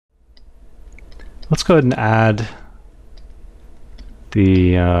Let's go ahead and add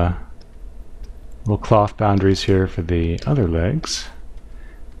the little cloth boundaries here for the other legs.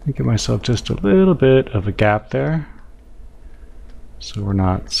 Give myself just a little bit of a gap there, so we're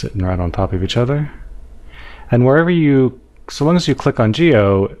not sitting right on top of each other. And wherever you, so long as you click on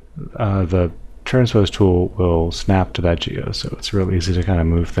geo, the transpose tool will snap to that geo, so it's real easy to kind of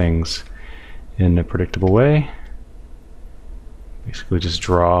move things in a predictable way. Basically just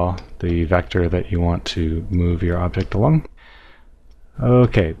draw the vector that you want to move your object along.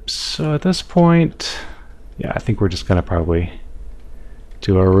 Okay, so at this point, yeah, I think we're just gonna probably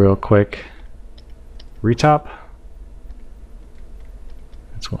do a real quick retop.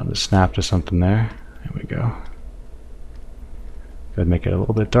 Just wanted to snap to something there. There we go. Go ahead and make it a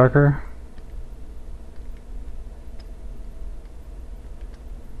little bit darker.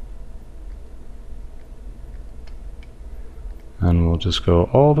 And we'll just go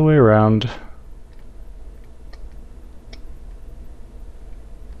all the way around.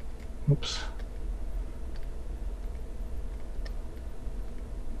 Oops.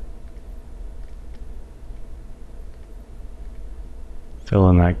 Fill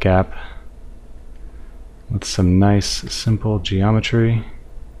in that gap with some nice simple geometry.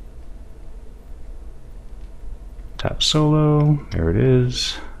 Tap solo, there it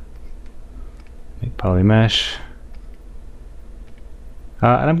is. Make poly mesh.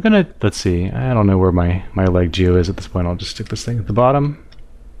 And I'm gonna, let's see, I don't know where my leg geo is at this point. I'll just stick this thing at the bottom.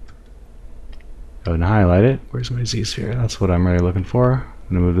 Go ahead and highlight it. Where's my Z-sphere? That's what I'm really looking for. I'm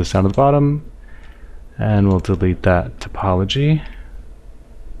gonna move this down to the bottom, and we'll delete that topology.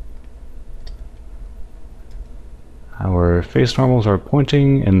 Our face normals are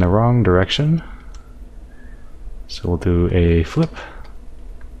pointing in the wrong direction, so we'll do a flip.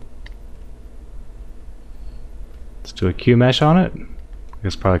 Let's do a Q mesh on it. I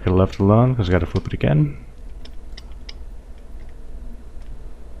guess probably could have left it alone because I got to flip it again.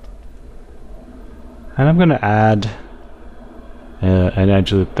 And I'm going to add an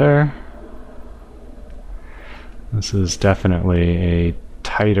edge loop there. This is definitely a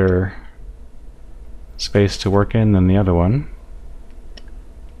tighter space to work in than the other one.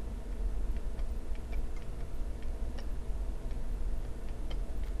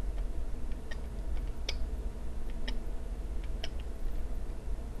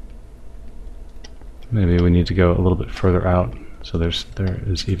 Maybe we need to go a little bit further out so there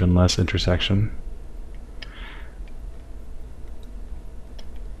is even less intersection.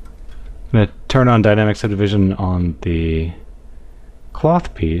 I'm going to turn on Dynamic Subdivision on the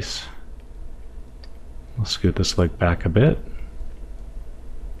cloth piece. We'll scoot this leg back a bit.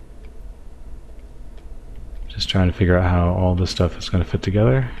 Just trying to figure out how all this stuff is going to fit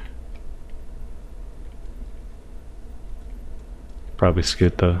together. Probably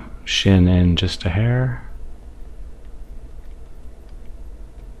scoot the shin in just a hair.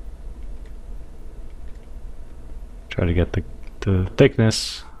 Try to get the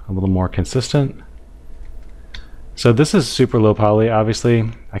thickness a little more consistent. So this is super low poly, obviously.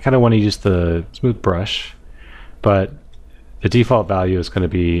 I kind of want to use the smooth brush, but the default value is going to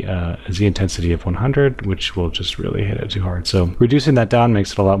be a Z intensity of 100, which will just really hit it too hard. So reducing that down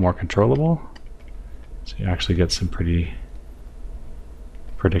makes it a lot more controllable. So you actually get some pretty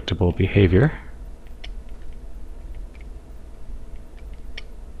predictable behavior.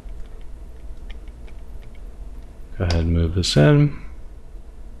 Go ahead and move this in.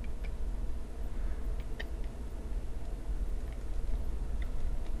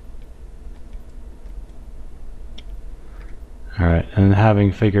 Alright, and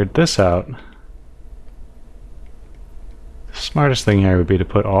having figured this out, the smartest thing here would be to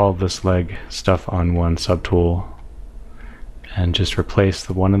put all of this leg stuff on one subtool and just replace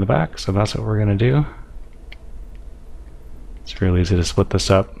the one in the back. So that's what we're going to do. It's real easy to split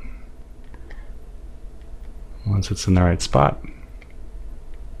this up once it's in the right spot.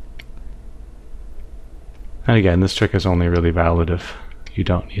 And again, this trick is only really valid if you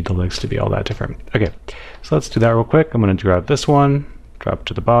don't need the legs to be all that different. Okay, so let's do that real quick. I'm going to grab this one, drop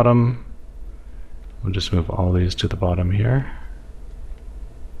to the bottom. We'll just move all these to the bottom here.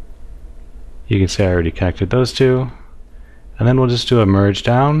 You can see I already connected those two. And then we'll just do a merge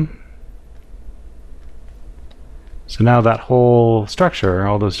down. So now that whole structure,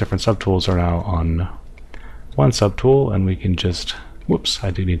 all those different subtools are now on one subtool, and we can just, whoops,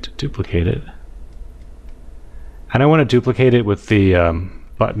 I do need to duplicate it. And I want to duplicate it with the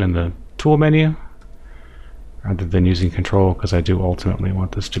button in the tool menu rather than using control, because I do ultimately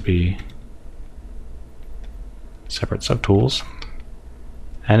want this to be separate subtools.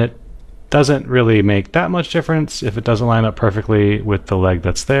 And it doesn't really make that much difference if it doesn't line up perfectly with the leg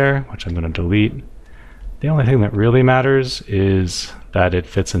that's there, which I'm going to delete. The only thing that really matters is that it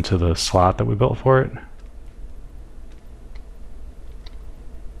fits into the slot that we built for it.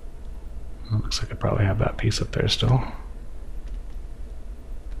 Well, looks like I probably have that piece up there still.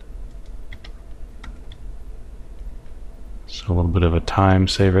 So a little bit of a time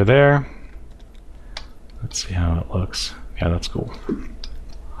saver there. Let's see how it looks. Yeah, that's cool.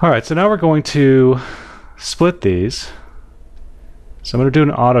 All right, so now we're going to split these. So I'm going to do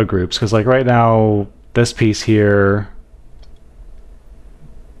an auto groups because like right now, this piece here,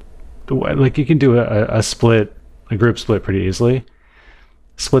 like you can do a split, a group split pretty easily.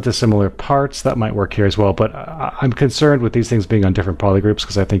 Split to similar parts, that might work here as well, but I'm concerned with these things being on different polygroups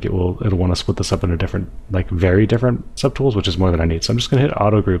because I think it'll want to split this up into different, like very different subtools, which is more than I need. So I'm just going to hit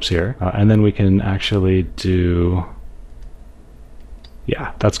auto groups here, and then we can actually do,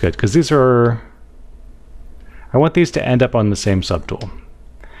 yeah, that's good, because these are, I want these to end up on the same subtool.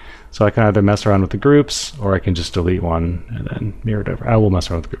 So I can either mess around with the groups, or I can just delete one and then mirror it over. I will mess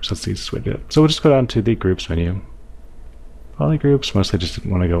around with the groups, that's the easiest way to do it. So we'll just go down to the groups menu. Polygroups, mostly just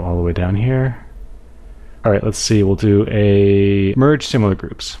didn't want to go all the way down here. All right, let's see, we'll do a merge similar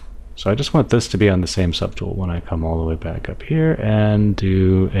groups. So I just want this to be on the same subtool when I come all the way back up here and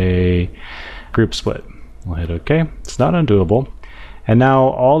do a group split. We'll hit OK. It's not undoable. And now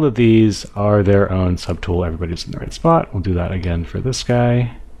all of these are their own subtool. Everybody's in the right spot. We'll do that again for this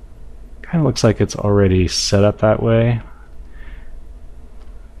guy. Kind of looks like it's already set up that way.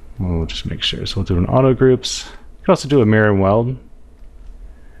 We'll just make sure. So we'll do an auto groups. You can also do a mirror and weld.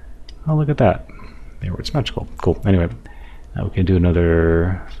 Oh, look at that. There, it's magical. Cool. Anyway, now we can do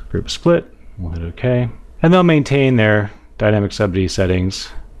another group split. We'll hit OK. And they'll maintain their dynamic subdivision settings.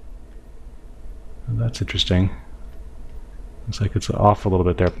 Oh, that's interesting. Looks like it's off a little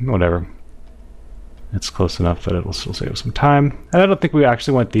bit there. Whatever. It's close enough that it will still save some time. And I don't think we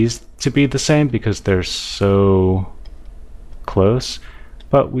actually want these to be the same because they're so close.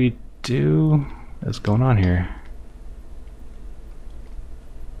 But we do... What's going on here?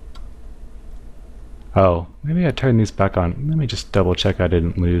 Oh, maybe I turned these back on. Let me just double check I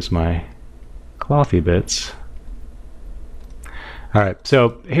didn't lose my clothy bits. All right,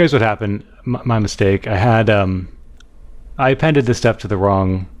 so here's what happened. My mistake. I had I appended this stuff to the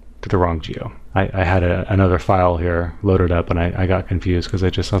wrong geo. I had another file here loaded up, and I got confused because I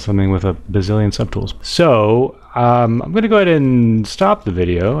just saw something with a bazillion subtools. So I'm going to go ahead and stop the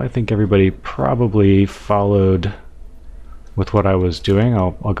video. I think everybody probably followed with what I was doing.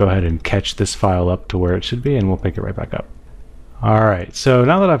 I'll go ahead and catch this file up to where it should be, and we'll pick it right back up. All right, so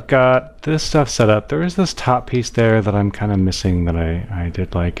now that I've got this stuff set up, there is this top piece there that I'm kind of missing that I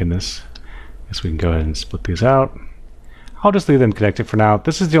did like in this. I guess we can go ahead and split these out. I'll just leave them connected for now.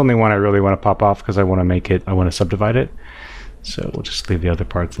 This is the only one I really want to pop off because I want to make it, I want to subdivide it. So we'll just leave the other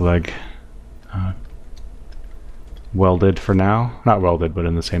parts of the leg welded for now. Not welded, but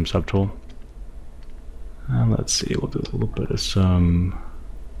in the same subtool. And let's see, we'll do a little bit of some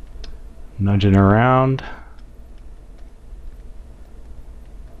nudging around.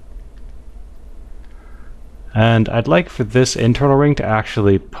 And I'd like for this internal ring to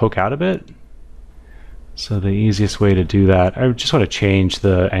actually poke out a bit. So the easiest way to do that, I just want to change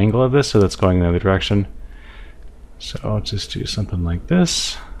the angle of this so that's going in the other direction. So I'll just do something like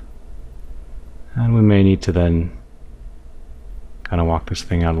this. And we may need to then kind of walk this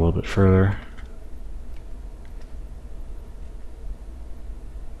thing out a little bit further.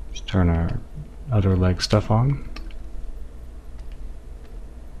 Just turn our other leg stuff on.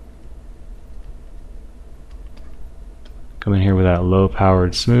 Come in here with that low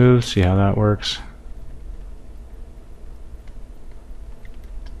powered smooth, see how that works.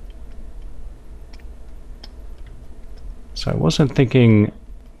 So I wasn't thinking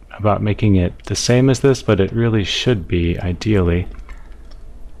about making it the same as this, but it really should be, ideally.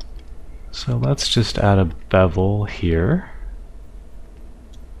 So let's just add a bevel here.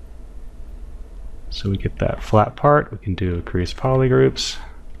 So we get that flat part. We can do crease polygroups.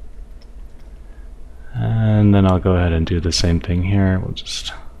 And then I'll go ahead and do the same thing here. We'll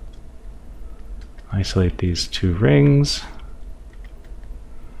just isolate these two rings.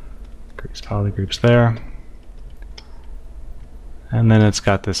 Crease polygroups there. And then it's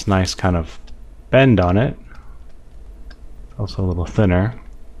got this nice kind of bend on it. Also a little thinner.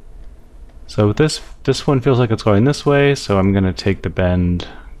 So this one feels like it's going this way, so I'm going to take the bend,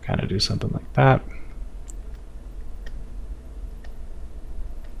 kind of do something like that.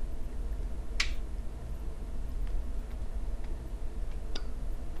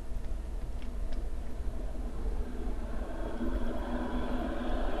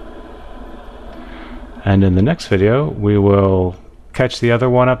 And in the next video, we will catch the other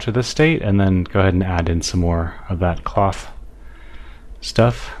one up to this state and then go ahead and add in some more of that cloth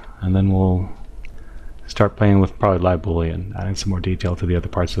stuff, and then we'll start playing with probably live Boolean, adding some more detail to the other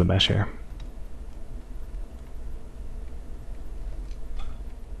parts of the mesh here.